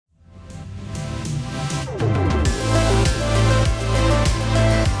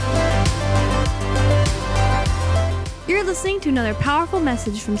listening to another powerful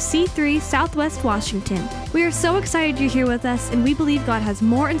message from C3 Southwest Washington. We are so excited you're here with us, and we believe God has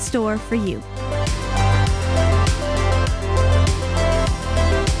more in store for you.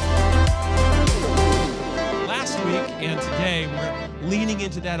 Last week and today, we're leaning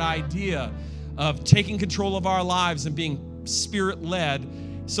into that idea of taking control of our lives and being Spirit-led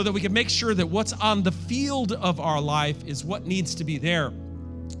so that we can make sure that what's on the field of our life is what needs to be there.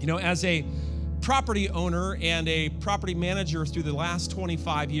 You know, as a property owner and a property manager through the last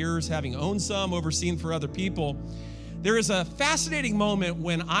 25 years, having owned some, overseen for other people, there is a fascinating moment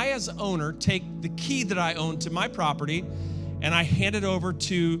when I, as owner, take the key that I own to my property and I hand it over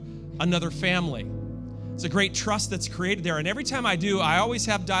to another family. It's a great trust that's created there. And every time I do, I always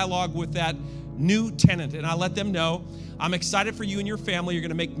have dialogue with that new tenant, and I let them know, I'm excited for you and your family. You're going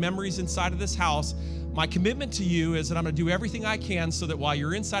to make memories inside of this house. My commitment to you is that I'm going to do everything I can so that while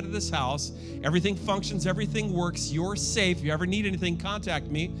you're inside of this house, everything functions, everything works, you're safe. If you ever need anything, contact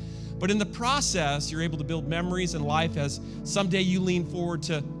me. But in the process, you're able to build memories in life as someday you lean forward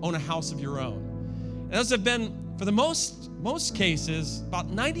to own a house of your own. And those have been, for the most cases,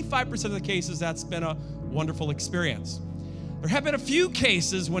 about 95% of the cases, that's been a wonderful experience. There have been a few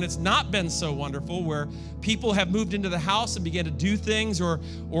cases when it's not been so wonderful, where people have moved into the house and began to do things or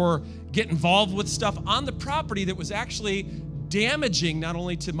get involved with stuff on the property that was actually damaging not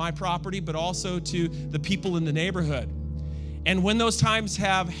only to my property, but also to the people in the neighborhood. And when those times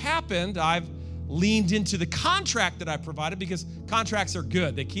have happened, I've leaned into the contract that I provided, because contracts are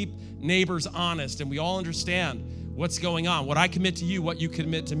good. They keep neighbors honest, and we all understand what's going on, what I commit to you, what you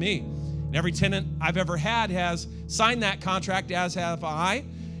commit to me. And every tenant I've ever had has signed that contract, as have I.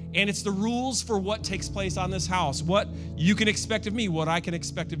 And it's the rules for what takes place on this house, what you can expect of me, what I can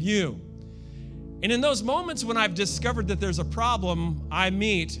expect of you. And in those moments when I've discovered that there's a problem, I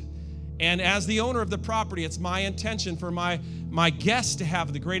meet. And as the owner of the property, it's my intention for my guests to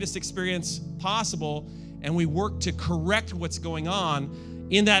have the greatest experience possible. And we work to correct what's going on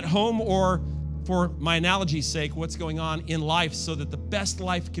in that home, or for my analogy's sake, what's going on in life, so that the best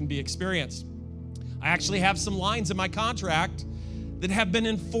life can be experienced. I actually have some lines in my contract that have been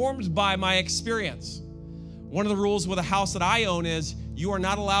informed by my experience. One of the rules with a house that I own is you are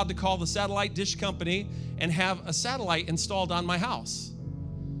not allowed to call the satellite dish company and have a satellite installed on my house.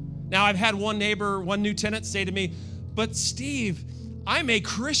 Now, I've had one new tenant say to me, but Steve, I'm a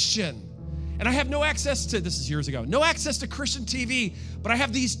Christian, and I have no access to, this is years ago, no access to Christian TV, but I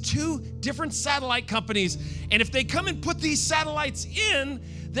have these two different satellite companies, and if they come and put these satellites in,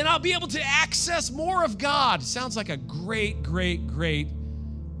 then I'll be able to access more of God. Sounds like a great, great, great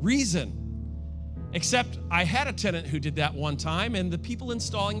reason. Except I had a tenant who did that one time, and the people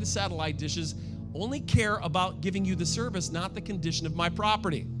installing the satellite dishes only care about giving you the service, not the condition of my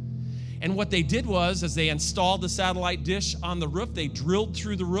property. And what they did was, as they installed the satellite dish on the roof, they drilled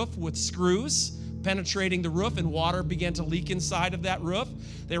through the roof with screws, penetrating the roof, and water began to leak inside of that roof.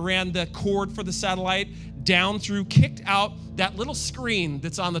 They ran the cord for the satellite down through, kicked out that little screen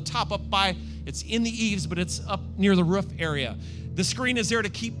that's on the top up by, it's in the eaves, but it's up near the roof area. The screen is there to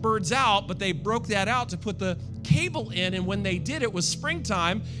keep birds out, but they broke that out to put the cable in, and when they did, it was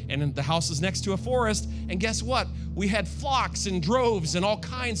springtime, and the house is next to a forest, and guess what? We had flocks and droves and all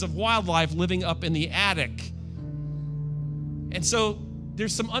kinds of wildlife living up in the attic. And so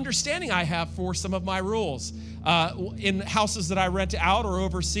there's some understanding I have for some of my rules. In houses that I rent out or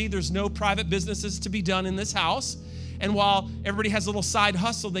oversee, there's no private businesses to be done in this house. And while everybody has a little side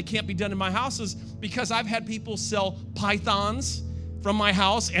hustle, they can't be done in my houses, because I've had people sell pythons from my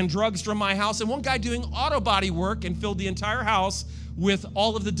house and drugs from my house. And one guy doing auto body work and filled the entire house with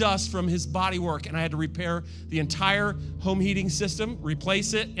all of the dust from his body work. And I had to repair the entire home heating system,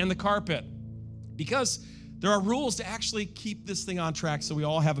 replace it, and the carpet. Because there are rules to actually keep this thing on track so we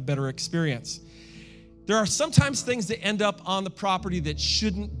all have a better experience. There are sometimes things that end up on the property that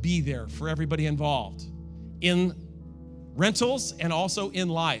shouldn't be there for everybody involved, in rentals and also in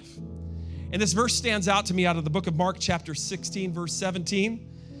life. And this verse stands out to me out of the book of Mark, chapter 16, verse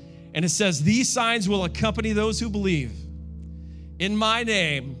 17. And it says, these signs will accompany those who believe. In my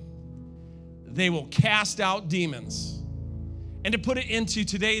name, they will cast out demons. And to put it into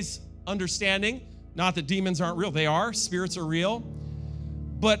today's understanding, not that demons aren't real, they are, spirits are real.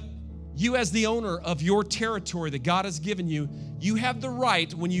 But you, as the owner of your territory that God has given you, you have the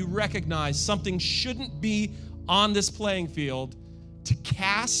right, when you recognize something shouldn't be on this playing field, to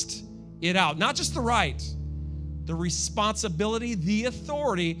cast it out. Not just the right, the responsibility, the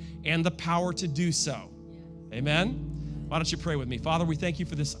authority, and the power to do so. Amen? Why don't you pray with me? Father, we thank you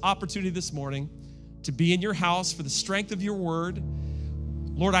for this opportunity this morning to be in your house, for the strength of your word.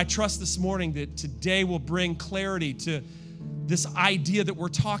 Lord, I trust this morning that today will bring clarity to this idea that we're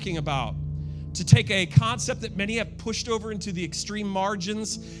talking about, to take a concept that many have pushed over into the extreme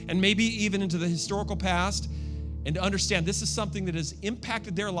margins and maybe even into the historical past, and to understand this is something that has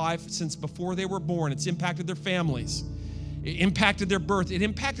impacted their life since before they were born. It's impacted their families. It impacted their birth. It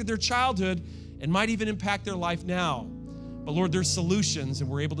impacted their childhood and might even impact their life now. But Lord, there's solutions, and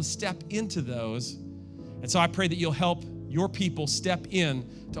we're able to step into those. And so I pray that you'll help your people step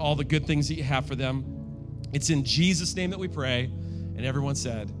in to all the good things that you have for them. It's in Jesus' name that we pray. And everyone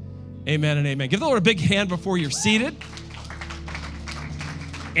said, amen and amen. Give the Lord a big hand before you're seated.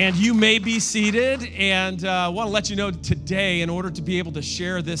 And you may be seated. And I want to let you know today, in order to be able to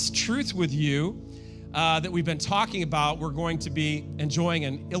share this truth with you that we've been talking about, we're going to be enjoying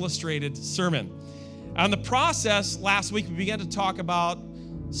an illustrated sermon. On the process, last week we began to talk about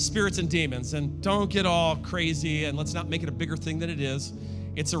spirits and demons. And don't get all crazy, and let's not make it a bigger thing than it is.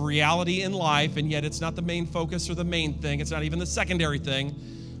 It's a reality in life, and yet it's not the main focus or the main thing. It's not even the secondary thing.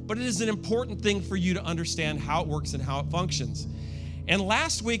 But it is an important thing for you to understand how it works and how it functions. And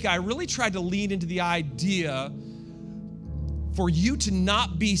last week, I really tried to lean into the idea for you to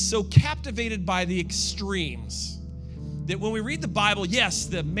not be so captivated by the extremes. That when we read the Bible, yes,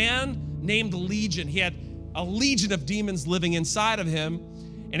 the man named Legion, he had a legion of demons living inside of him,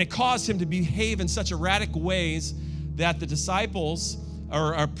 and it caused him to behave in such erratic ways that the disciples,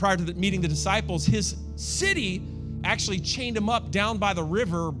 or prior to meeting the disciples, his city actually chained him up down by the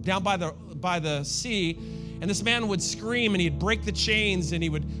river, down by the sea, and this man would scream, and he'd break the chains, and he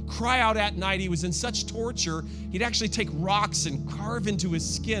would cry out at night. He was in such torture, he'd actually take rocks and carve into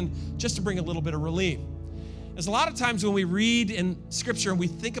his skin just to bring a little bit of relief. As a lot of times when we read in Scripture and we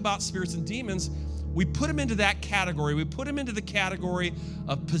think about spirits and demons, we put them into that category. We put them into the category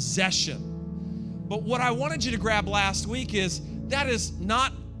of possession. But what I wanted you to grab last week is that is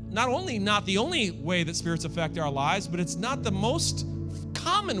not only not the only way that spirits affect our lives, but it's not the most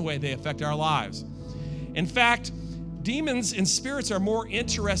common way they affect our lives. In fact, demons and spirits are more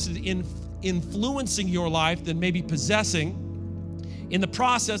interested in influencing your life than maybe possessing. In the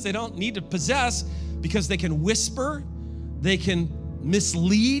process, they don't need to possess because they can whisper, they can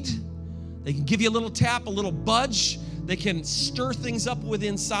mislead, they can give you a little tap, a little budge. They can stir things up within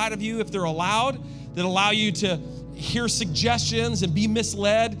inside of you if they're allowed, that allow you to hear suggestions and be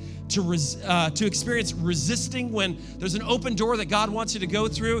misled, to experience resisting when there's an open door that God wants you to go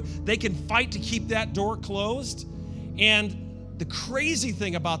through. They can fight to keep that door closed. And the crazy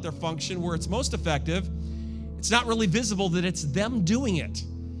thing about their function, where it's most effective, it's not really visible that it's them doing it.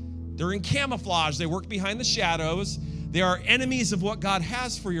 They're in camouflage. They work behind the shadows. They are enemies of what God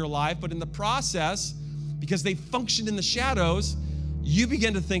has for your life, but in the process, because they function in the shadows, you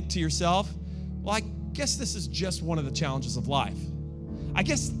begin to think to yourself, well, I guess this is just one of the challenges of life. I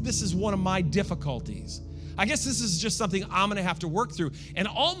guess this is one of my difficulties. I guess this is just something I'm gonna have to work through. And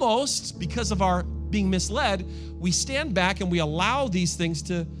almost because of our being misled, we stand back and we allow these things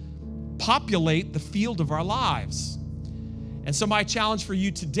to populate the field of our lives. And so my challenge for you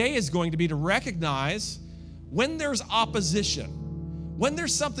today is going to be to recognize when there's opposition, when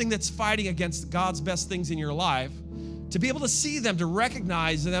there's something that's fighting against God's best things in your life, to be able to see them, to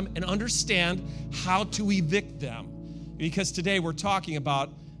recognize them, and understand how to evict them. Because today we're talking about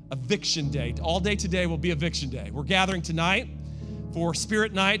Eviction Day. All day today will be Eviction Day. We're gathering tonight for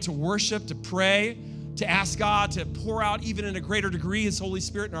Spirit Night, to worship, to pray, to ask God to pour out even in a greater degree His Holy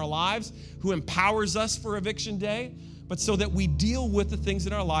Spirit in our lives, who empowers us for Eviction Day, but so that we deal with the things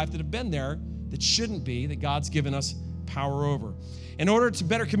in our life that have been there that shouldn't be, that God's given us power over. In order to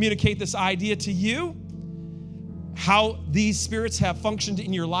better communicate this idea to you, how these spirits have functioned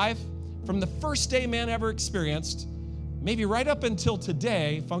in your life from the first day man ever experienced, maybe right up until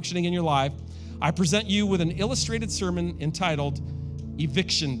today, functioning in your life, I present you with an illustrated sermon entitled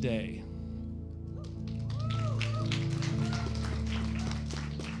Eviction Day.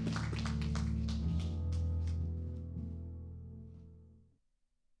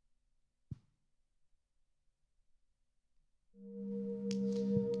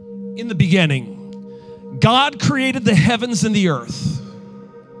 In the beginning, God created the heavens and the earth.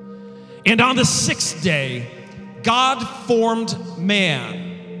 And on the sixth day, God formed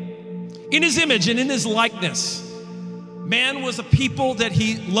man. In His image and in His likeness, man was a people that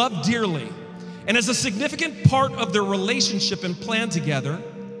He loved dearly. And as a significant part of their relationship and plan together,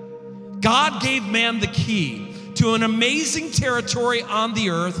 God gave man the key to an amazing territory on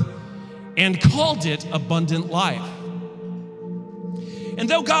the earth and called it abundant life. And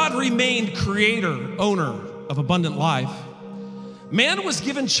though God remained creator, owner of abundant life, man was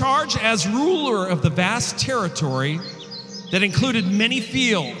given charge as ruler of the vast territory that included many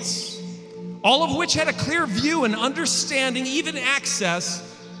fields, all of which had a clear view and understanding, even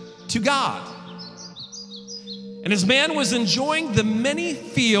access to God. And as man was enjoying the many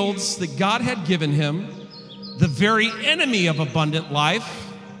fields that God had given him, the very enemy of abundant life,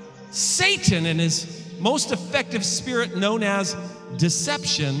 Satan and his most effective spirit known as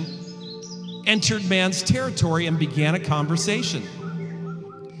deception entered man's territory and began a conversation.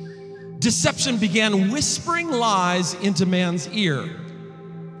 Deception began whispering lies into man's ear.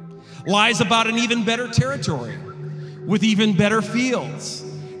 Lies about an even better territory with even better fields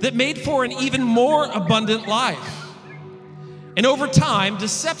that made for an even more abundant life. And over time,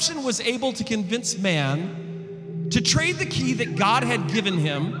 deception was able to convince man to trade the key that God had given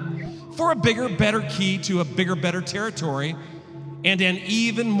him for a bigger, better key to a bigger, better territory and an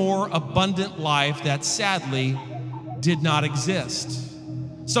even more abundant life that sadly did not exist.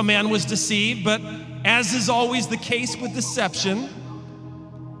 So man was deceived, but as is always the case with deception,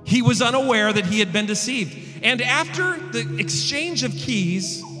 he was unaware that he had been deceived. And after the exchange of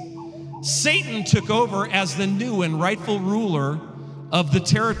keys, Satan took over as the new and rightful ruler of the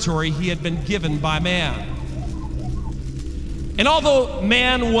territory he had been given by man. And although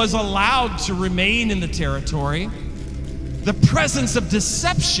man was allowed to remain in the territory, the presence of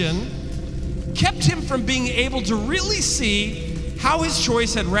deception kept him from being able to really see how his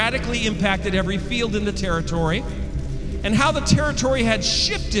choice had radically impacted every field in the territory and how the territory had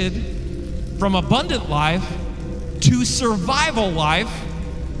shifted from abundant life to survival life,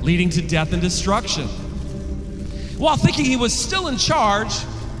 leading to death and destruction. While thinking he was still in charge,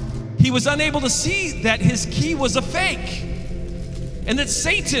 he was unable to see that his key was a fake and that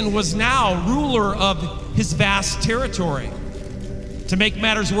Satan was now ruler of his vast territory. To make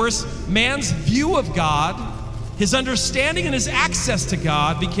matters worse, man's view of God, his understanding and his access to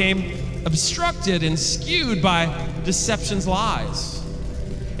God became obstructed and skewed by deception's lies.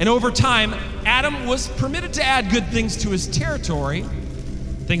 And over time, Adam was permitted to add good things to his territory,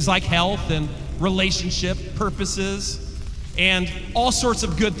 things like health and relationship purposes and all sorts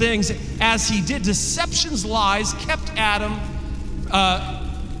of good things. As he did, deception's lies kept Adam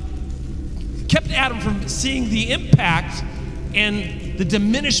from seeing the impact and the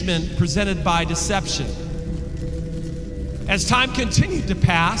diminishment presented by deception. As time continued to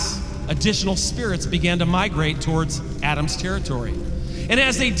pass, additional spirits began to migrate towards Adam's territory. And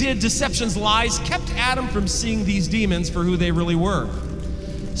as they did, deception's lies kept Adam from seeing these demons for who they really were.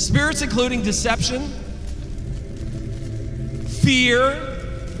 Spirits including deception, fear,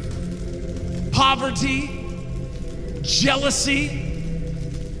 poverty, jealousy,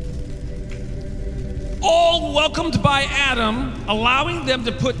 all welcomed by Adam, allowing them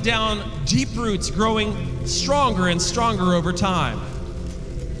to put down deep roots, growing stronger and stronger over time,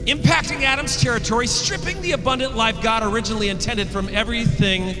 impacting Adam's territory, stripping the abundant life God originally intended from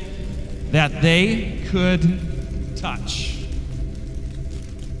everything that they could touch.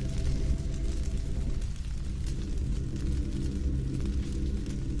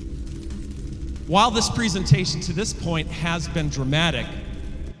 While this presentation to this point has been dramatic,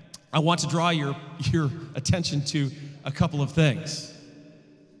 I want to draw your attention to a couple of things.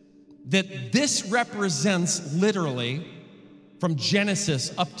 That this represents literally, from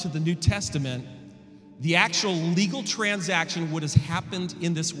Genesis up to the New Testament, the actual legal transaction, what has happened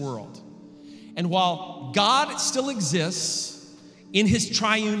in this world. And while God still exists in his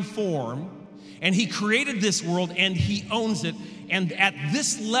triune form, and he created this world and he owns it, and at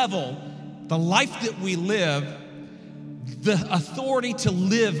this level, the life that we live, the authority to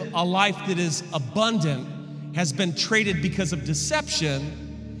live a life that is abundant has been traded because of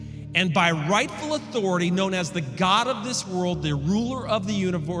deception, and by rightful authority known as the God of this world, the ruler of the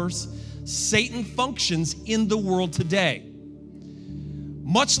universe, Satan functions in the world today.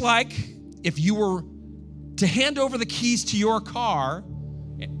 Much like if you were to hand over the keys to your car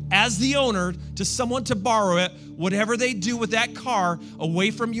as the owner to someone to borrow it, whatever they do with that car away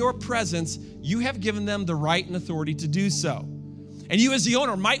from your presence, you have given them the right and authority to do so. And you as the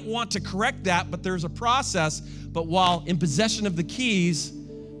owner might want to correct that, but there's a process. But while in possession of the keys,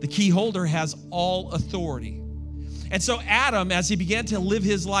 the key holder has all authority. And so Adam, as he began to live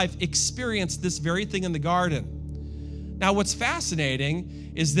his life, experienced this very thing in the garden. Now, what's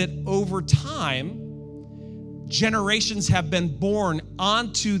fascinating is that over time, generations have been born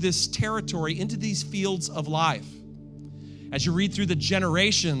onto this territory, into these fields of life. As you read through the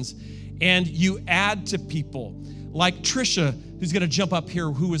generations and you add to people like Trisha, who's going to jump up here,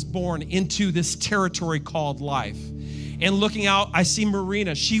 who was born into this territory called life. And looking out, I see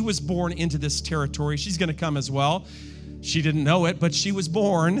Marina. She was born into this territory. She's going to come as well. She didn't know it, but she was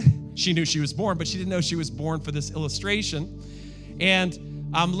born. She knew she was born, but she didn't know she was born for this illustration. And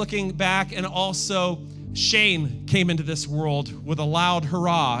I'm looking back, and also Shane came into this world with a loud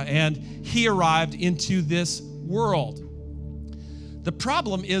hurrah, and he arrived into this world. The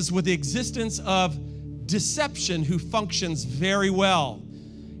problem is with the existence of deception, who functions very well,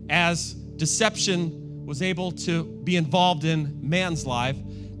 as deception was able to be involved in man's life.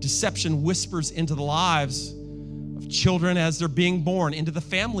 Deception whispers into the lives of children as they're being born, into the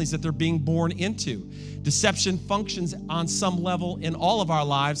families that they're being born into. Deception functions on some level in all of our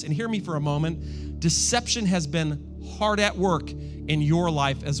lives. And hear me for a moment, deception has been hard at work in your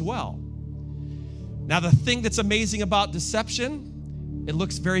life as well. Now, the thing that's amazing about deception, it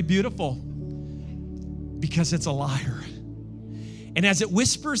looks very beautiful because it's a liar. And as it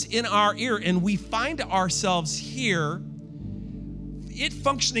whispers in our ear and we find ourselves here, it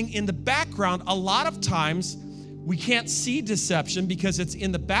functioning in the background, a lot of times we can't see deception because it's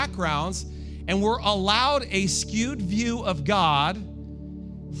in the backgrounds, and we're allowed a skewed view of God,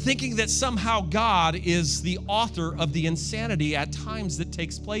 thinking that somehow God is the author of the insanity at times that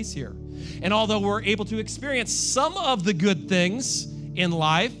takes place here. And although we're able to experience some of the good things in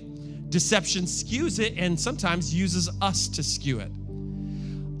life, deception skews it and sometimes uses us to skew it.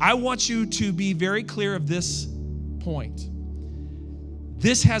 I want you to be very clear of this point.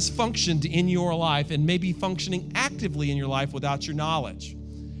 This has functioned in your life and may be functioning actively in your life without your knowledge.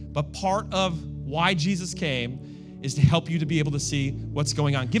 But part of why Jesus came is to help you to be able to see what's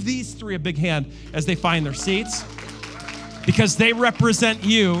going on. Give these three a big hand as they find their seats, because they represent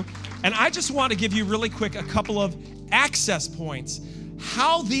you. And I just want to give you really quick a couple of access points,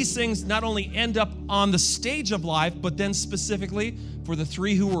 how these things not only end up on the stage of life, but then specifically for the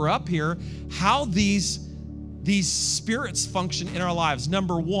three who were up here, how these spirits function in our lives.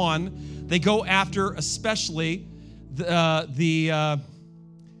 Number one, they go after especially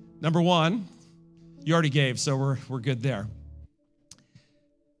number one, you already gave, so we're good there.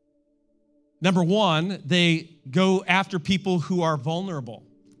 Number one, they go after people who are vulnerable.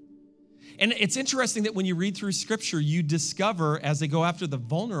 And it's interesting that when you read through Scripture, you discover as they go after the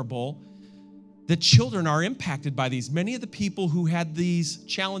vulnerable, that children are impacted by these. Many of the people who had these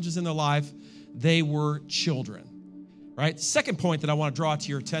challenges in their life, they were children, right? Second point that I want to draw to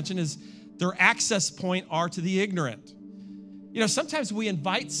your attention is their access point are to the ignorant. You know, sometimes we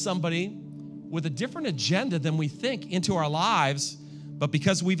invite somebody with a different agenda than we think into our lives, but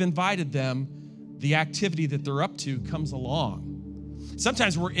because we've invited them, the activity that they're up to comes along.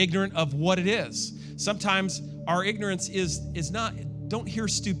 Sometimes we're ignorant of what it is. Sometimes our ignorance is not, don't hear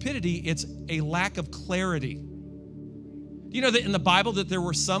stupidity, it's a lack of clarity. Do you know that in the Bible that there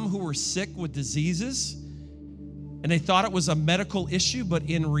were some who were sick with diseases and they thought it was a medical issue, but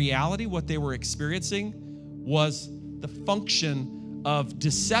in reality what they were experiencing was the function of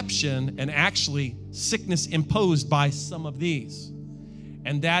deception and actually sickness imposed by some of these.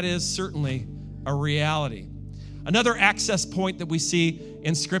 And that is certainly a reality. Another access point that we see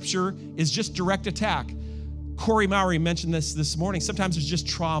in Scripture is just direct attack. Corey Mowry mentioned this morning. Sometimes it's just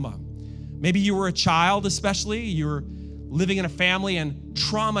trauma. Maybe you were a child, especially. You were living in a family and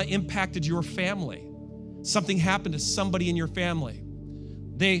trauma impacted your family. Something happened to somebody in your family.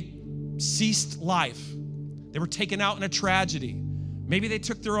 They ceased life. They were taken out in a tragedy. Maybe they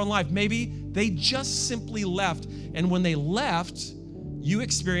took their own life. Maybe they just simply left. And when they left, you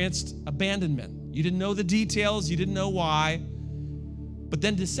experienced abandonment. You didn't know the details. You didn't know why. But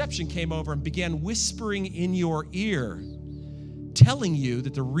then deception came over and began whispering in your ear, telling you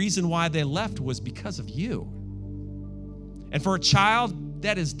that the reason why they left was because of you. And for a child,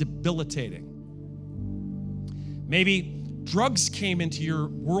 that is debilitating. Maybe drugs came into your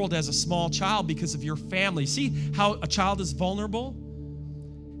world as a small child because of your family. See how a child is vulnerable?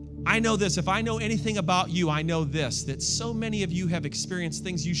 I know this. If I know anything about you, I know this, that so many of you have experienced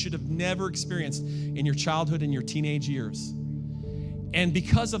things you should have never experienced in your childhood and your teenage years. And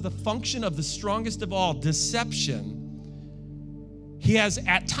because of the function of the strongest of all, deception, he has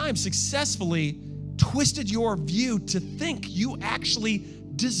at times successfully twisted your view to think you actually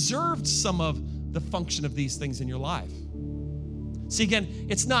deserved some of the function of these things in your life. See, again,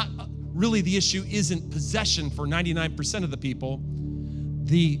 it's not really the issue isn't possession for 99% of the people.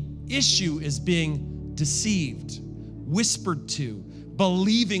 The issue is being deceived, whispered to,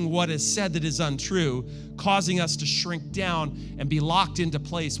 believing what is said that is untrue, causing us to shrink down and be locked into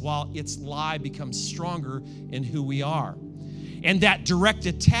place while its lie becomes stronger in who we are. And that direct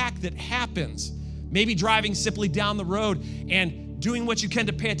attack that happens, maybe driving simply down the road and doing what you can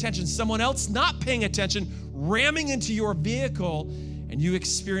to pay attention, someone else not paying attention, ramming into your vehicle, and you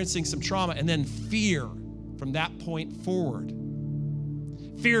experiencing some trauma, and then fear from that point forward.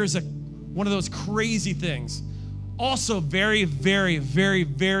 Fear is one of those crazy things. Also very, very, very,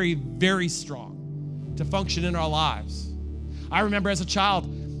 very, very strong to function in our lives. I remember as a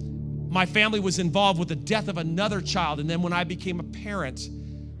child, my family was involved with the death of another child, and then when I became a parent,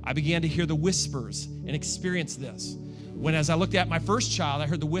 I began to hear the whispers and experience this. When as I looked at my first child, I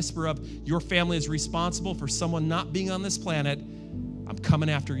heard the whisper of, your family is responsible for someone not being on this planet. I'm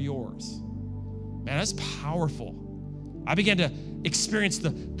coming after yours. Man, that's powerful. I began to experience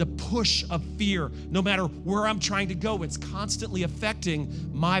the push of fear. No matter where I'm trying to go, it's constantly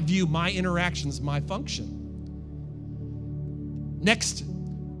affecting my view, my interactions, my function. Next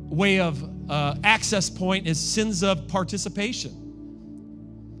way of access point is sins of participation.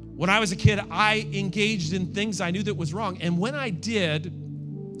 When I was a kid, I engaged in things I knew that was wrong. And when I did,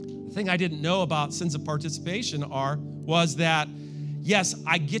 the thing I didn't know about sins of participation was that, yes,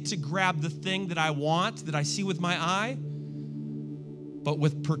 I get to grab the thing that I want, that I see with my eye, but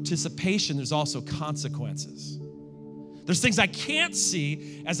with participation, there's also consequences. There's things I can't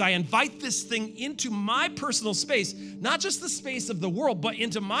see as I invite this thing into my personal space, not just the space of the world, but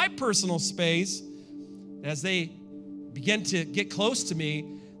into my personal space. As they begin to get close to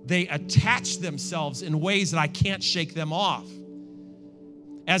me, they attach themselves in ways that I can't shake them off.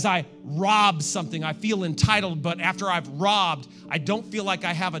 As I rob something, I feel entitled, but after I've robbed, I don't feel like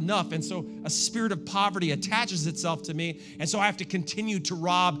I have enough. And so a spirit of poverty attaches itself to me. And so I have to continue to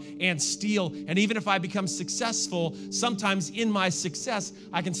rob and steal. And even if I become successful, sometimes in my success,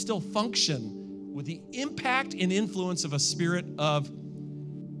 I can still function with the impact and influence of a spirit of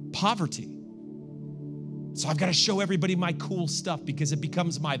poverty. So I've got to show everybody my cool stuff because it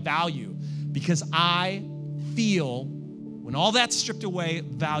becomes my value, because I feel, when all that's stripped away,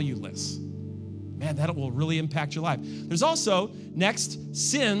 valueless. Man, that will really impact your life. There's also, next,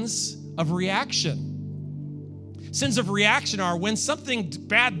 sins of reaction. Sins of reaction are when something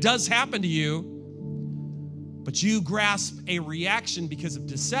bad does happen to you, but you grasp a reaction because of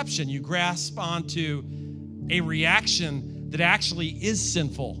deception. You grasp onto a reaction that actually is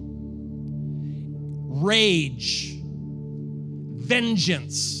sinful. Rage,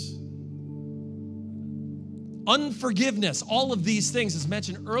 vengeance, unforgiveness, all of these things, as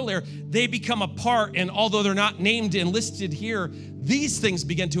mentioned earlier, they become a part, and although they're not named and listed here, these things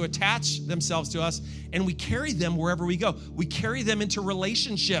begin to attach themselves to us, and we carry them wherever we go. We carry them into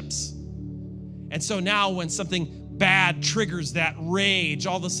relationships. And so now when something bad triggers that rage,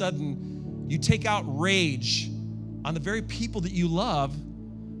 all of a sudden you take out rage on the very people that you love,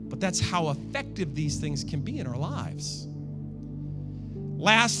 but that's how effective these things can be in our lives.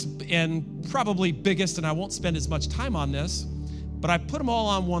 Last and probably biggest, and I won't spend as much time on this, but I put them all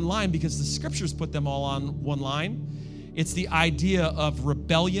on one line because the scriptures put them all on one line. It's the idea of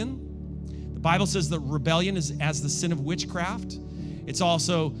rebellion. The Bible says that rebellion is as the sin of witchcraft. It's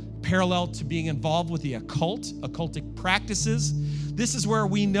also parallel to being involved with the occultic practices. This is where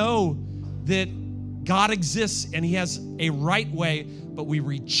we know that God exists and he has a right way, but we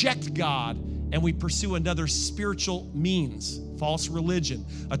reject God and we pursue another spiritual means, false religion,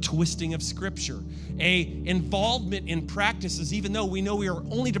 a twisting of scripture, a involvement in practices, even though we know we are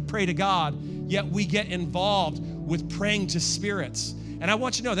only to pray to God, yet we get involved with praying to spirits. And I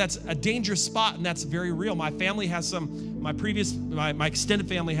want you to know that's a dangerous spot, and that's very real. My family has my extended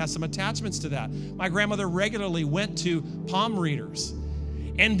family has some attachments to that. My grandmother regularly went to palm readers,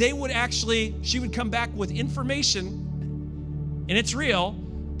 and she would come back with information, and it's real,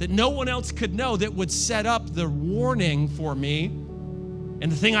 that no one else could know, that would set up the warning for me.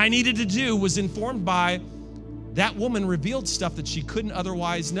 And the thing I needed to do was informed by that woman revealed stuff that she couldn't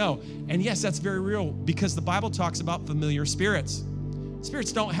otherwise know. And yes, that's very real because the Bible talks about familiar spirits.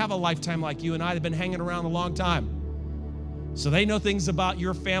 Spirits don't have a lifetime like you and I. They've been hanging around a long time. So they know things about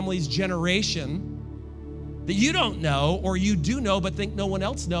your family's generation that you don't know, or you do know but think no one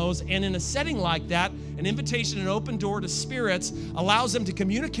else knows. And in a setting like that, an invitation, an open door to spirits allows them to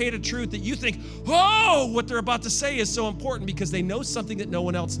communicate a truth that you think, oh, what they're about to say is so important because they know something that no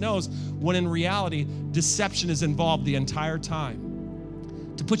one else knows, when in reality, deception is involved the entire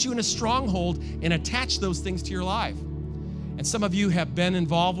time to put you in a stronghold and attach those things to your life. And some of you have been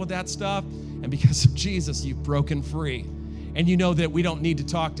involved with that stuff, and because of Jesus, you've broken free. And you know that we don't need to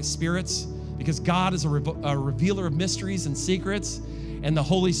talk to spirits, because God is a revealer of mysteries and secrets, and the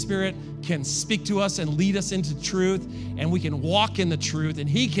Holy Spirit can speak to us and lead us into truth, and we can walk in the truth, and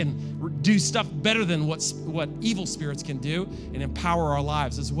he can do stuff better than what evil spirits can do and empower our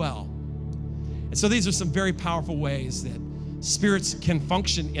lives as well. And so these are some very powerful ways that spirits can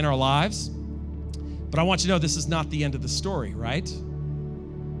function in our lives. But I want you to know this is not the end of the story, right?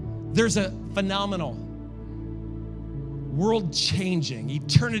 There's a phenomenal world-changing,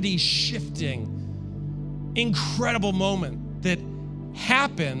 eternity-shifting, incredible moment that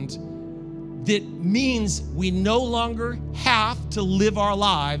happened that means we no longer have to live our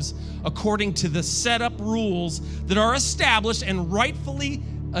lives according to the set-up rules that are established and rightfully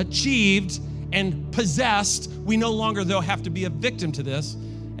achieved and possessed. We no longer, though, have to be a victim to this,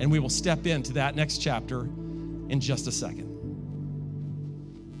 and we will step into that next chapter in just a second.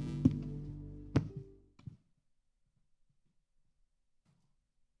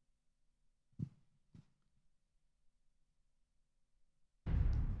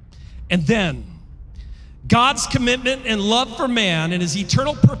 And then, God's commitment and love for man and his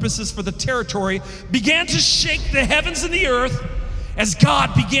eternal purposes for the territory began to shake the heavens and the earth as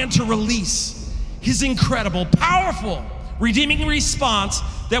God began to release his incredible, powerful, redeeming response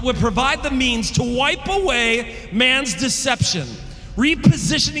that would provide the means to wipe away man's deception,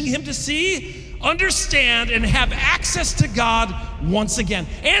 repositioning him to see, understand, and have access to God once again,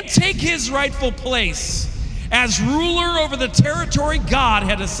 and take his rightful place as ruler over the territory God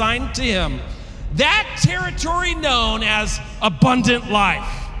had assigned to him. That territory known as abundant life.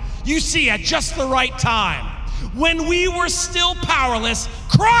 You see, at just the right time, when we were still powerless,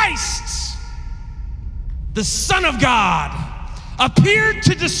 Christ, the Son of God, appeared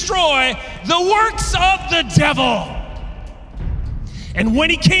to destroy the works of the devil. And when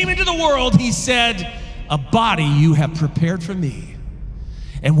he came into the world, he said, "A body you have prepared for me."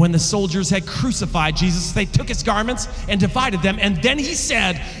 And when the soldiers had crucified Jesus, they took his garments and divided them. And then he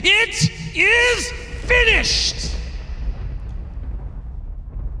said, "It is finished."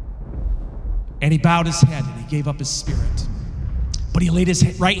 And he bowed his head and he gave up his spirit. But he laid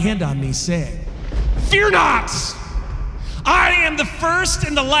his right hand on me, saying, "Fear not. I am the first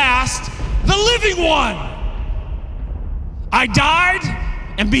and the last, the living one. I died,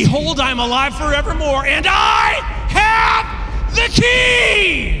 and behold, I am alive forevermore, and I have the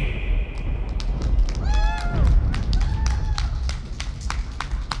key."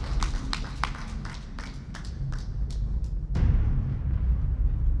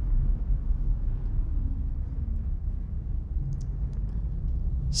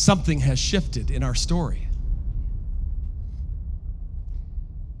 Something has shifted in our story.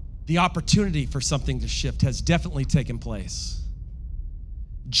 The opportunity for something to shift has definitely taken place.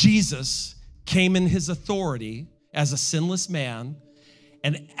 Jesus came in his authority as a sinless man,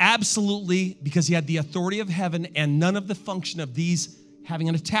 and absolutely, because he had the authority of heaven and none of the function of these having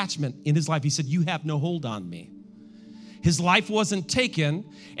an attachment in his life, he said, "You have no hold on me." His life wasn't taken,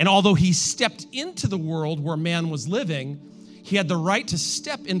 and although he stepped into the world where man was living, he had the right to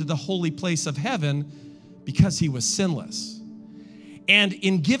step into the holy place of heaven because he was sinless. And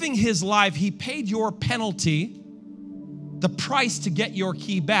in giving his life, he paid your penalty, the price to get your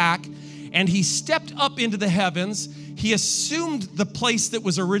key back, and he stepped up into the heavens. He assumed the place that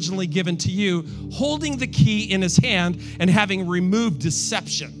was originally given to you, holding the key in his hand and having removed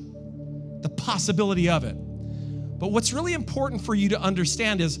deception, the possibility of it. But what's really important for you to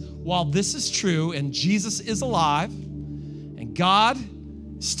understand is, while this is true and Jesus is alive and God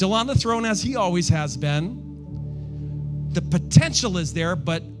is still on the throne as he always has been, the potential is there,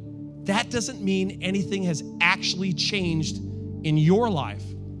 but that doesn't mean anything has actually changed in your life.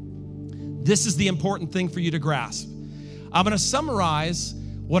 This is the important thing for you to grasp. I'm going to summarize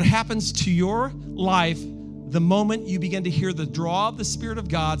what happens to your life the moment you begin to hear the draw of the Spirit of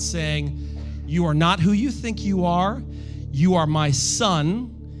God saying, "You are not who you think you are. You are my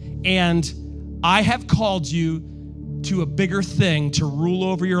son, and I have called you to a bigger thing, to rule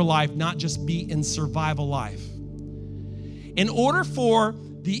over your life, not just be in survival life." In order for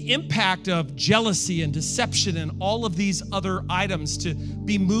the impact of jealousy and deception and all of these other items to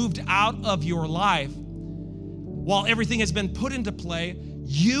be moved out of your life, while everything has been put into play,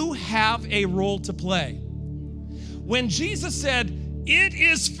 you have a role to play. When Jesus said, "It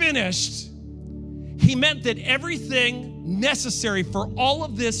is finished," he meant that everything necessary for all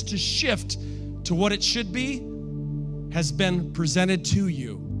of this to shift to what it should be has been presented to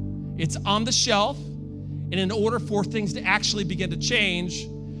you. It's on the shelf. And in order for things to actually begin to change,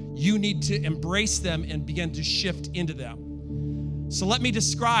 you need to embrace them and begin to shift into them. So let me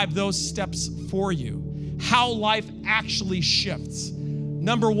describe those steps for you, how life actually shifts.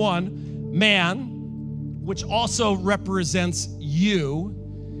 Number one, man, which also represents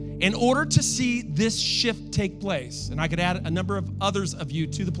you, in order to see this shift take place, and I could add a number of others of you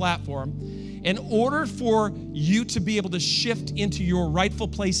to the platform, in order for you to be able to shift into your rightful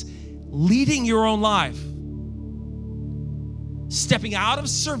place, leading your own life, stepping out of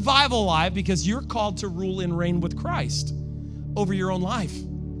survival life, because you're called to rule and reign with Christ over your own life.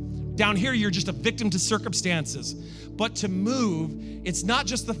 Down here, you're just a victim to circumstances. But to move, it's not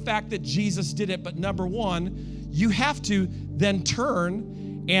just the fact that Jesus did it, but number one, you have to then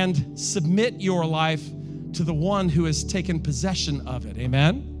turn and submit your life to the one who has taken possession of it.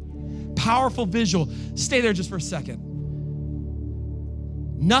 Amen? Powerful visual. Stay there just for a second.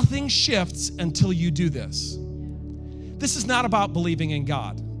 Nothing shifts until you do this. This is not about believing in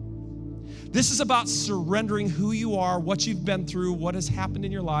God. This is about surrendering who you are, what you've been through, what has happened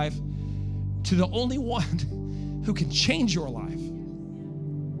in your life, to the only one who can change your life.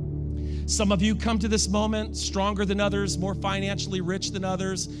 Some of you come to this moment stronger than others, more financially rich than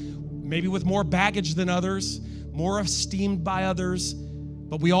others, maybe with more baggage than others, more esteemed by others,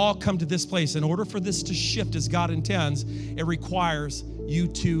 but we all come to this place. In order for this to shift as God intends, it requires you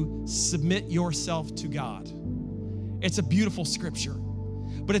to submit yourself to God. It's a beautiful scripture.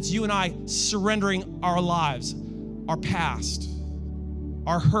 But it's you and I surrendering our lives, our past,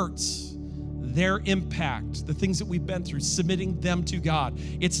 our hurts, their impact, the things that we've been through, submitting them to God.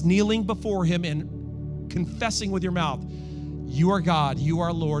 It's kneeling before Him and confessing with your mouth, you are God, you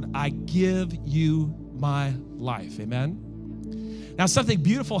are Lord, I give you my life. Amen? Now, something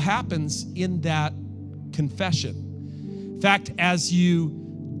beautiful happens in that confession. In fact, as you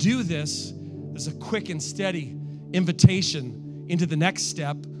do this, there's a quick and steady invitation into the next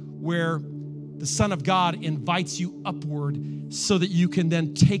step where the Son of God invites you upward so that you can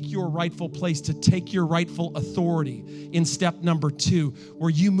then take your rightful place, to take your rightful authority in step number 2, where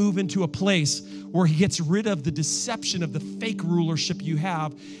you move into a place where He gets rid of the deception of the fake rulership you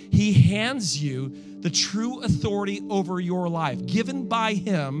have. He hands you the true authority over your life, given by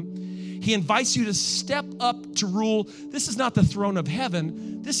Him. He invites you to step up to rule. This is not the throne of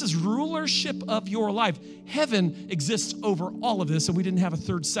heaven. This is rulership of your life. Heaven exists over all of this, and we didn't have a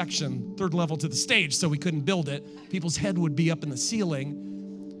third level to the stage, so we couldn't build it. People's head would be up in the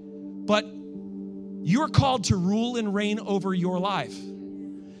ceiling. But you are called to rule and reign over your life.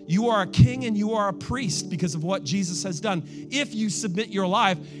 You are a king and you are a priest because of what Jesus has done. If you submit your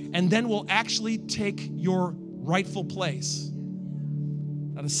life, and then will actually take your rightful place.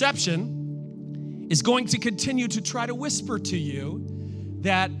 Now, deception is going to continue to try to whisper to you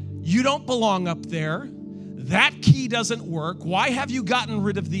that you don't belong up there. That key doesn't work. Why have you gotten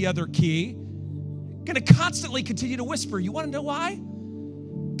rid of the other key? Going to constantly continue to whisper. You want to know why?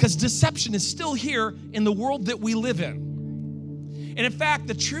 Because deception is still here in the world that we live in. And in fact,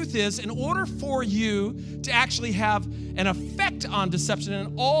 the truth is, in order for you to actually have an effect on deception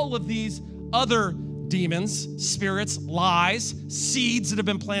and all of these other demons, spirits, lies, seeds that have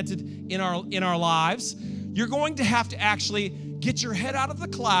been planted in our lives, you're going to have to actually get your head out of the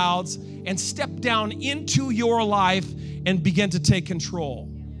clouds and step down into your life and begin to take control.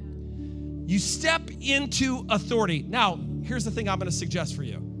 You step into authority. Now, here's the thing I'm going to suggest for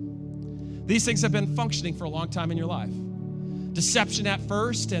you. These things have been functioning for a long time in your life. Deception at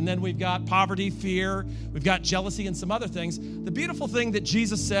first, and then we've got poverty, fear, we've got jealousy and some other things. The beautiful thing that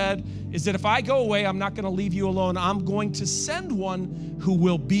Jesus said is that if I go away, I'm not going to leave you alone. I'm going to send one who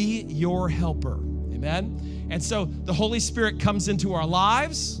will be your helper. Amen? And so the Holy Spirit comes into our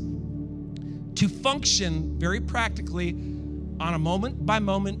lives to function very practically on a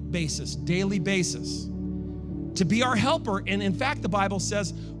moment-by-moment basis, daily basis, to be our helper. And in fact, the Bible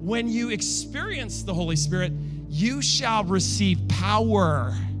says when you experience the Holy Spirit, you shall receive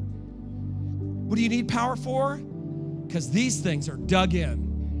power. What do you need power for? Because these things are dug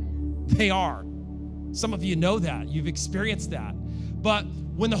in. They are. Some of you know that. You've experienced that. But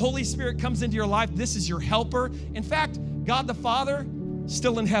when the Holy Spirit comes into your life, this is your helper. In fact, God the Father,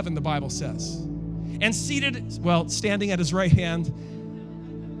 still in heaven, the Bible says. And standing at His right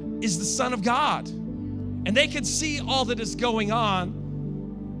hand is the Son of God. And they can see all that is going on.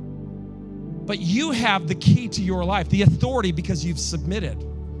 But you have the key to your life, the authority, because you've submitted.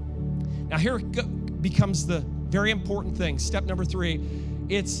 Now here becomes the very important thing. Step number 3,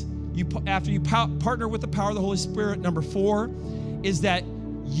 it's after you partner with the power of the Holy Spirit. Number 4 is that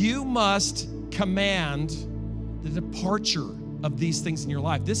you must command the departure of these things in your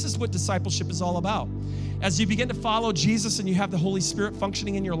life. This is what discipleship is all about. As you begin to follow Jesus and you have the Holy Spirit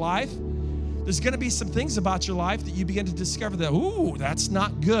functioning in your life, there's going to be some things about your life that you begin to discover that, ooh, that's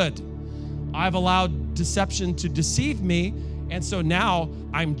not good. I've allowed deception to deceive me, and so now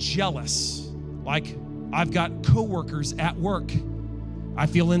I'm jealous. Like I've got coworkers at work. I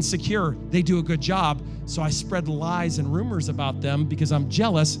feel insecure. They do a good job, so I spread lies and rumors about them because I'm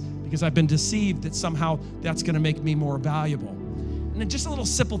jealous, because I've been deceived that somehow that's going to make me more valuable. And then just a little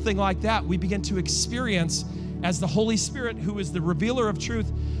simple thing like that, we begin to experience as the Holy Spirit, who is the revealer of truth,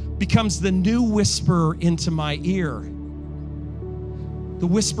 becomes the new whisperer into my ear. the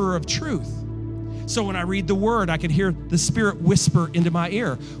whisperer of truth. So when I read the word, I can hear the Spirit whisper into my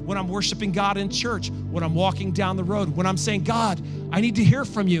ear. When I'm worshiping God in church, when I'm walking down the road, when I'm saying, God, I need to hear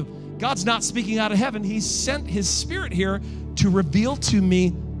from you. God's not speaking out of heaven. He sent his Spirit here to reveal to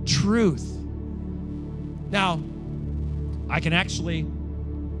me truth. Now, I can actually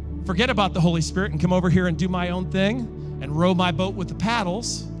forget about the Holy Spirit and come over here and do my own thing and row my boat with the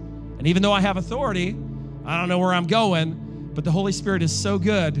paddles. And even though I have authority, I don't know where I'm going, but the Holy Spirit is so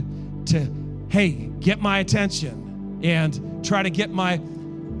good to, hey, get my attention and try to get my,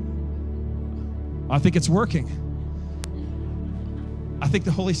 I think it's working. I think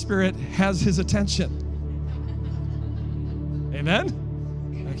the Holy Spirit has his attention.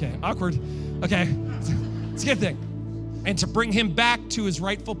 Amen? Okay, awkward. Okay, it's a good thing. And to bring him back to his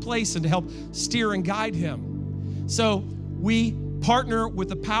rightful place and to help steer and guide him. So we partner with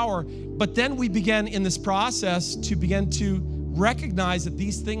the power, but then we begin in this process to begin to recognize that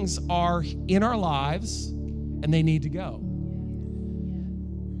these things are in our lives and they need to go.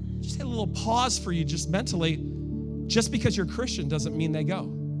 Just a little pause for you just mentally. Just because you're a Christian doesn't mean they go.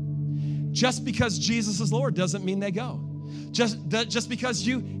 Just because Jesus is Lord doesn't mean they go. Just because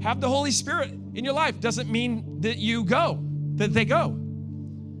you have the Holy Spirit in your life doesn't mean that you go, that they go.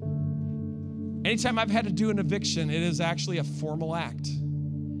 Anytime I've had to do an eviction, it is actually a formal act.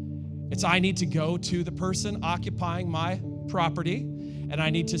 It's I need to go to the person occupying my property, and I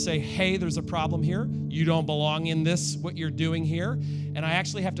need to say, hey, there's a problem here. You don't belong in this, what you're doing here. And I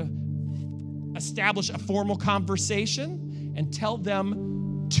actually have to establish a formal conversation and tell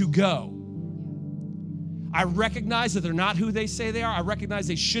them to go. I recognize that they're not who they say they are. I recognize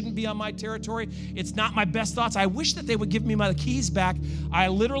they shouldn't be on my territory. It's not my best thoughts. I wish that they would give me my keys back. I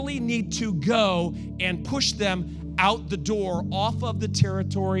literally need to go and push them out the door off of the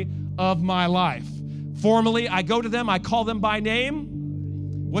territory of my life. Formally, I go to them. I call them by name.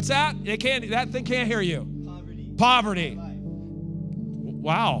 What's that? That thing can't hear you. Poverty.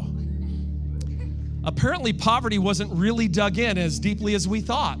 Wow. Apparently, poverty wasn't really dug in as deeply as we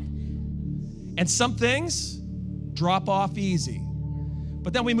thought. And some things drop off easy.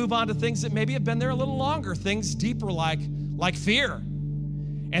 But then we move on to things that maybe have been there a little longer, things deeper like fear.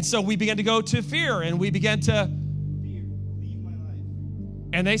 And so we begin to go to fear, and we begin to, fear, leave my life.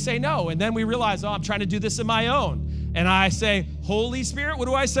 And they say no. And then we realize, I'm trying to do this on my own. And I say, Holy Spirit, what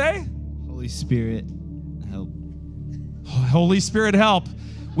do I say? Holy Spirit, help. Holy Spirit, help.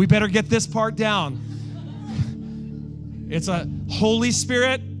 We better get this part down. It's a Holy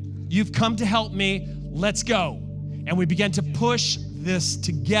Spirit, you've come to help me. Let's go. And we begin to push this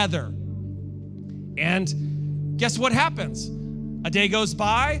together. And guess what happens? A day goes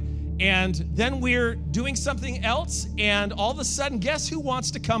by, and then we're doing something else, and all of a sudden, guess who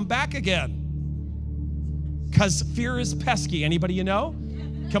wants to come back again? Because fear is pesky. Anybody you know?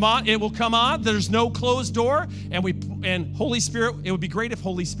 Come on, it will come on. There's no closed door. And Holy Spirit, it would be great if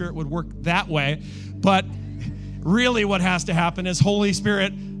Holy Spirit would work that way. But really what has to happen is Holy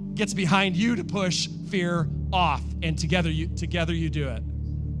Spirit gets behind you to push fear off. And together you do it.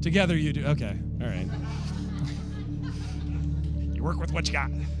 Together you do. Okay, all right. You work with what you got.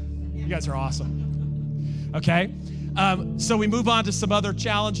 You guys are awesome. Okay, so we move on to some other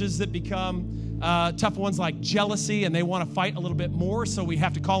challenges that become tough ones like jealousy, and they want to fight a little bit more, so we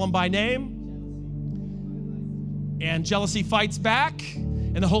have to call them by name. And jealousy fights back,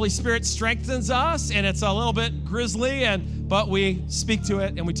 and the Holy Spirit strengthens us, and it's a little bit grisly, but we speak to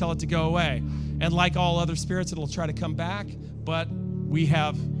it and we tell it to go away. And like all other spirits, it'll try to come back, but you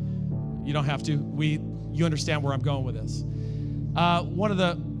don't have to. You understand where I'm going with this. One of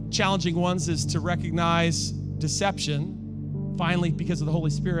the challenging ones is to recognize deception. Finally, because of the Holy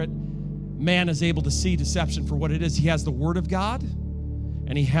Spirit, man is able to see deception for what it is. He has the Word of God,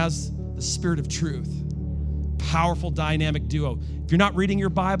 and he has the Spirit of truth. Powerful, dynamic duo. If you're not reading your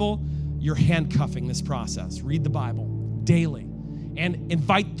Bible, you're handcuffing this process. Read the Bible daily, and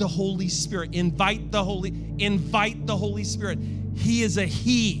invite the Holy Spirit. Invite the Holy Spirit. He is a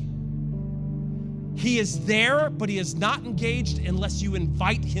He. He is there, but he is not engaged unless you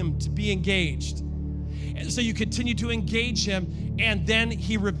invite him to be engaged. And so you continue to engage him, and then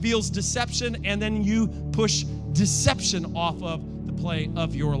he reveals deception, and then you push deception off of the play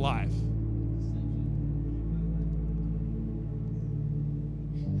of your life.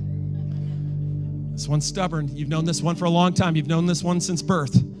 This one's stubborn. You've known this one for a long time. You've known this one since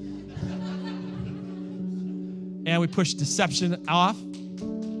birth. And we push deception off.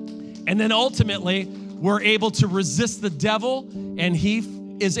 And then ultimately, we're able to resist the devil, and he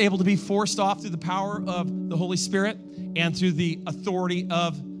is able to be forced off through the power of the Holy Spirit and through the authority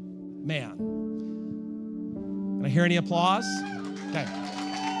of man. Can I hear any applause? Okay.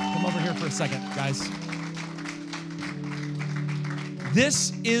 Come over here for a second, guys.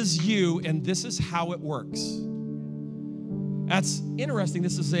 This is you, and this is how it works. That's interesting.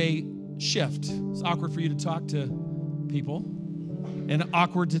 This is a shift. It's awkward for you to talk to people and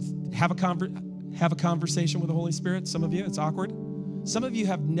awkward to have a conversation with the Holy Spirit. Some of you, it's awkward. Some of you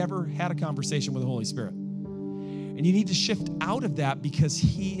have never had a conversation with the Holy Spirit. And you need to shift out of that because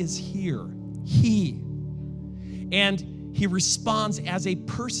he is here. And he responds as a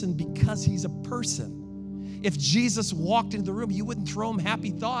person because he's a person. If Jesus walked into the room, you wouldn't throw him happy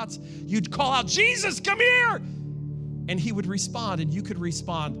thoughts. You'd call out, Jesus, come here. And he would respond, and you could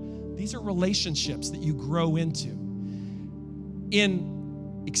respond. These are relationships that you grow into.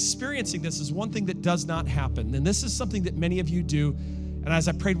 In experiencing this is one thing that does not happen. And this is something that many of you do. And as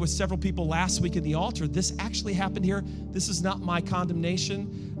I prayed with several people last week in the altar, this actually happened here. This is not my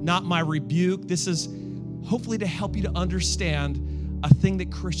condemnation, not my rebuke. This is hopefully to help you to understand a thing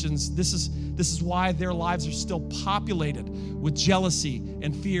that Christians, this is why their lives are still populated with jealousy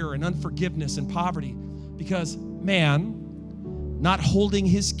and fear and unforgiveness and poverty. Because man, not holding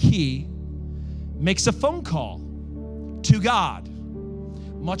his key, makes a phone call to God.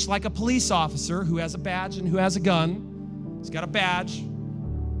 Much like a police officer who has a badge and who has a gun. He's got a badge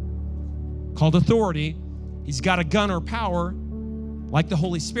called authority. He's got a gun or power like the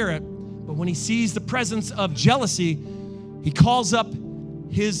Holy Spirit. But when he sees the presence of jealousy, he calls up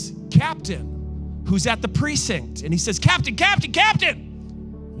his captain who's at the precinct. And he says, Captain, Captain,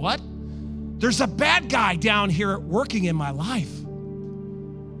 Captain. What? There's a bad guy down here working in my life.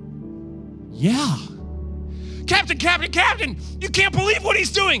 Yeah. Captain, Captain, Captain. You can't believe what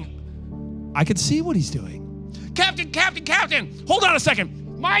he's doing. I can see what he's doing. Captain, Captain, Captain. Hold on a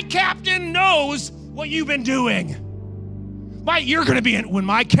second. My captain knows what you've been doing. When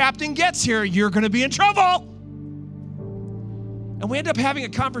my captain gets here, you're going to be in trouble. And we end up having a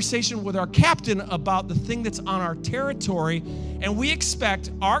conversation with our captain about the thing that's on our territory, and we expect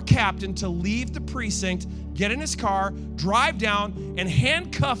our captain to leave the precinct, get in his car, drive down, and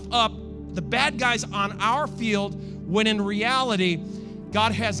handcuff up the bad guys on our field, when in reality,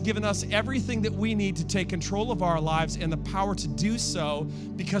 God has given us everything that we need to take control of our lives and the power to do so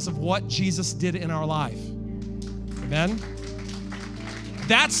because of what Jesus did in our life. Amen?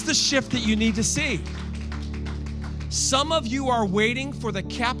 That's the shift that you need to see. Some of you are waiting for the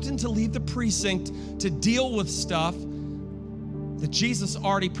captain to leave the precinct to deal with stuff that Jesus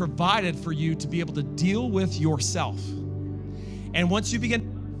already provided for you to be able to deal with yourself. And once you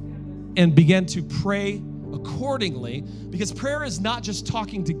begin to pray accordingly, because prayer is not just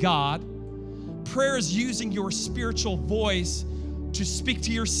talking to God, prayer is using your spiritual voice to speak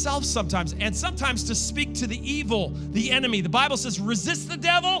to yourself sometimes, and sometimes to speak to the evil, the enemy. The Bible says, resist the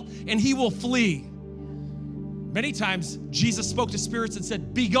devil and he will flee. Many times, Jesus spoke to spirits and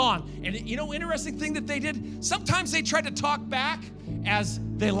said, be gone. And you know, interesting thing that they did? Sometimes they tried to talk back as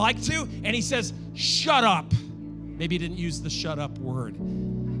they like to, and he says, shut up. Maybe he didn't use the shut up word.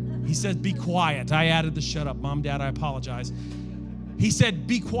 He said, be quiet. I added the shut up. Mom, Dad, I apologize. He said,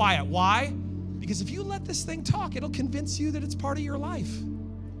 be quiet. Why? Because if you let this thing talk, it'll convince you that it's part of your life.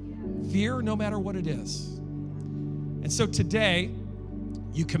 Fear, no matter what it is. And so today,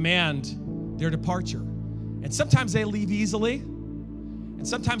 you command their departure. And sometimes they leave easily, and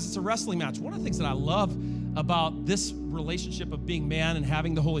sometimes it's a wrestling match. One of the things that I love about this relationship of being man and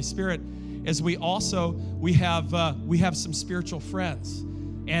having the Holy Spirit is we have some spiritual friends.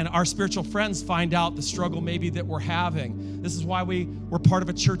 And our spiritual friends find out the struggle maybe that we're having. This is why we're part of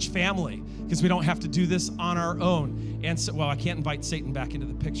a church family, because we don't have to do this on our own. And so, well, I can't invite Satan back into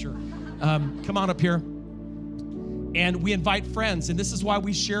the picture. Come on up here. And we invite friends, and this is why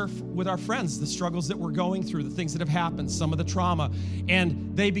we share with our friends the struggles that we're going through, the things that have happened, some of the trauma,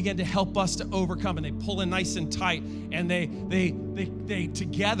 and they begin to help us to overcome, and they pull in nice and tight, and they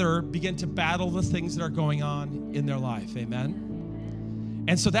together begin to battle the things that are going on in their life. Amen?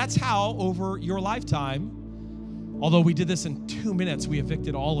 And so that's how, over your lifetime, although we did this in 2 minutes, we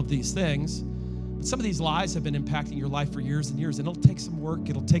evicted all of these things. But some of these lies have been impacting your life for years and years. And it'll take some work.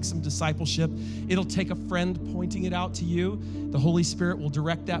 It'll take some discipleship. It'll take a friend pointing it out to you. The Holy Spirit will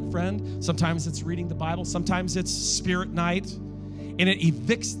direct that friend. Sometimes it's reading the Bible. Sometimes it's spirit night. And it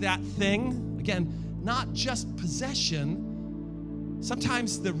evicts that thing. Again, not just possession.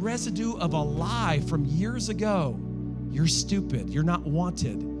 Sometimes the residue of a lie from years ago. You're stupid. You're not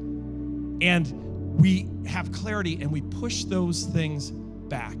wanted. And we have clarity and we push those things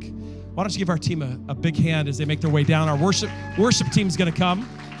back. Why don't you give our team a big hand as they make their way down. Our worship team's going to come.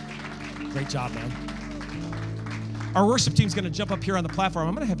 Great job, man. Our worship team's going to jump up here on the platform.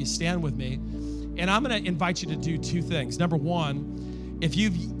 I'm going to have you stand with me, and I'm going to invite you to do two things. Number one if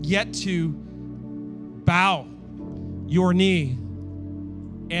you've yet to bow your knee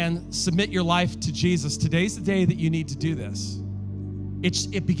and submit your life to Jesus, today's the day that you need to do this.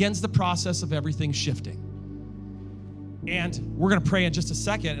 It begins the process of everything shifting. And we're going to pray in just a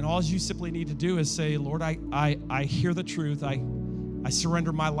second, and all you simply need to do is say, Lord, I hear the truth. I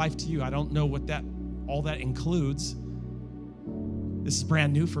surrender my life to you. I don't know what all that includes. This is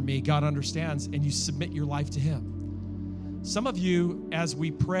brand new for me. God understands, and you submit your life to him. Some of you, as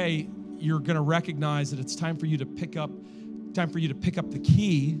we pray, you're going to recognize that it's time for you to pick up the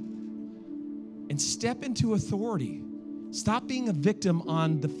key and step into authority. Stop being a victim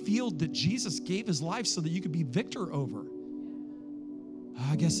on the field that Jesus gave his life so that you could be victor over.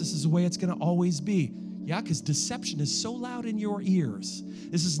 I guess this is the way it's going to always be. Yeah, because deception is so loud in your ears.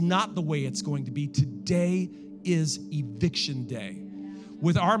 This is not the way it's going to be. Today is eviction day.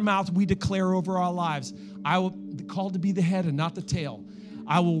 With our mouth, we declare over our lives, I will be called to be the head and not the tail.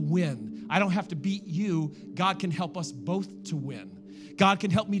 I will win. I don't have to beat you. God can help us both to win. God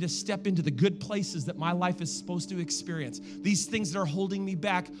can help me to step into the good places that my life is supposed to experience. These things that are holding me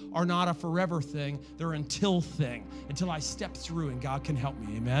back are not a forever thing. They're until I step through, and God can help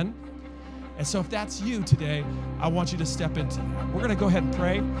me. Amen? And so if that's you today, I want you to step into that. We're going to go ahead and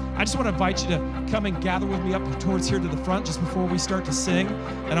pray. I just want to invite you to come and gather with me up towards here to the front just before we start to sing.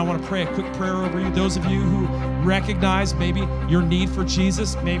 And I want to pray a quick prayer over you. Those of you who recognize maybe your need for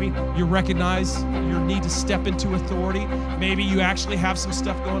Jesus, maybe you recognize your need to step into authority. Maybe you actually have some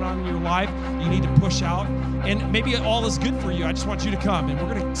stuff going on in your life you need to push out. And maybe all is good for you. I just want you to come. And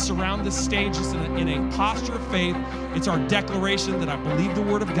we're going to surround this stage just in a posture of faith. It's our declaration that I believe the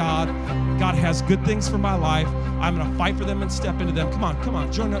word of God. God has good things for my life. I'm going to fight for them and step into them. Come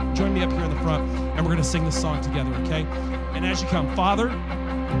on. Join me up here in the front, and we're going to sing this song together, okay? And as you come, Father,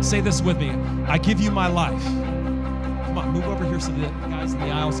 say this with me. I give you my life. Come on, move over here so the guys in the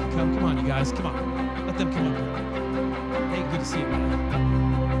aisles can come. Come on, you guys. Come on. Let them come up here. Hey, good to see you,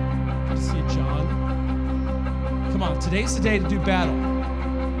 man. Good to see you, John. Come on. Today's the day to do battle.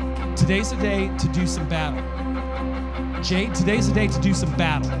 Today's the day to do some battle. Jade, today's the day to do some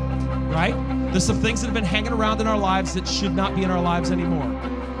battle. Right? There's some things that have been hanging around in our lives that should not be in our lives anymore.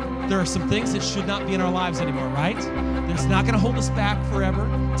 There are some things that should not be in our lives anymore, right? It's not going to hold us back forever.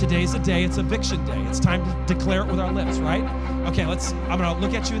 Today's the day. It's eviction day. It's time to declare it with our lips, right? Okay, I'm going to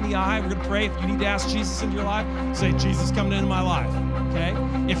look at you in the eye. We're going to pray. If you need to ask Jesus into your life, say, Jesus, come into my life, okay?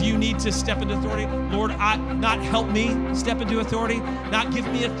 If you need to step into authority, Lord, not help me step into authority, not give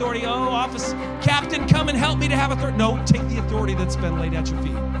me authority. Oh, office captain, come and help me to have authority. No, take the authority that's been laid at your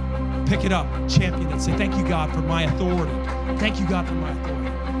feet. Pick it up, champion it. Say, thank you, God, for my authority. Thank you, God, for my authority.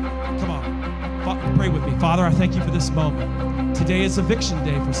 Come on, pray with me. Father, I thank you for this moment. Today is eviction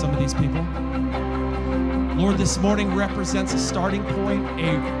day for some of these people. Lord, this morning represents a starting point,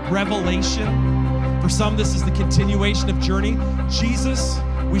 a revelation. For some, this is the continuation of journey. Jesus,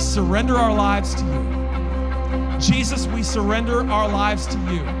 we surrender our lives to you. Jesus, we surrender our lives to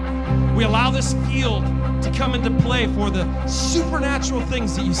you. We allow this field to come into play for the supernatural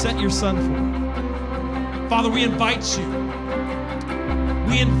things that you sent your son for. Father, we invite you.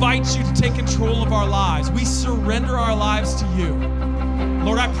 We invite you to take control of our lives. We surrender our lives to you.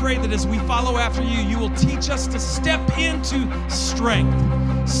 Lord, I pray that as we follow after you, you will teach us to step into strength,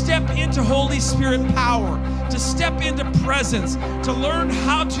 step into Holy Spirit power, to step into presence, to learn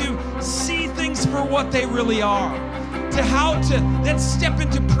how to see things for what they really are, to how to then step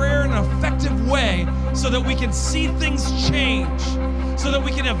into prayer in an effective way so that we can see things change, so that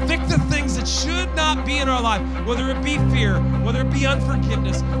we can evict the things that should not be in our life, whether it be fear, whether it be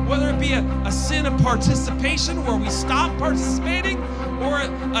unforgiveness, whether it be a sin of participation where we stop participating, or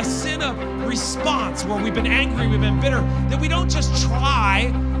a sin of response where we've been angry, we've been bitter, that we don't just try,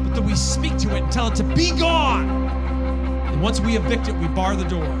 but that we speak to it and tell it to be gone. And once we evict it, we bar the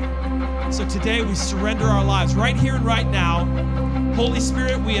door. So today we surrender our lives right here and right now. Holy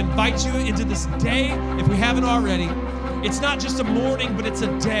Spirit, we invite you into this day if we haven't already. It's not just a morning, but it's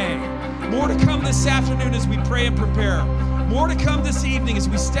a day. More to come this afternoon as we pray and prepare. More to come this evening as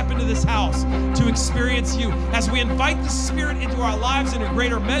we step into this house to experience you, as we invite the Spirit into our lives in a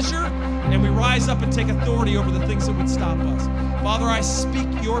greater measure, and we rise up and take authority over the things that would stop us. Father, I speak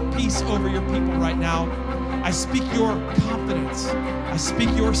your peace over your people right now. I speak your confidence. I speak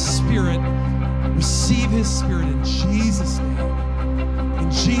your Spirit. Receive his Spirit in Jesus' name.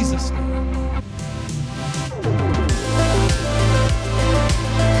 In Jesus' name.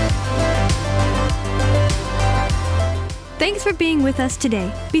 Thanks for being with us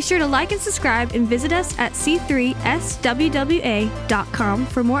today. Be sure to like and subscribe and visit us at c3swwa.com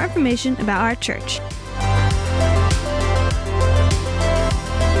for more information about our church.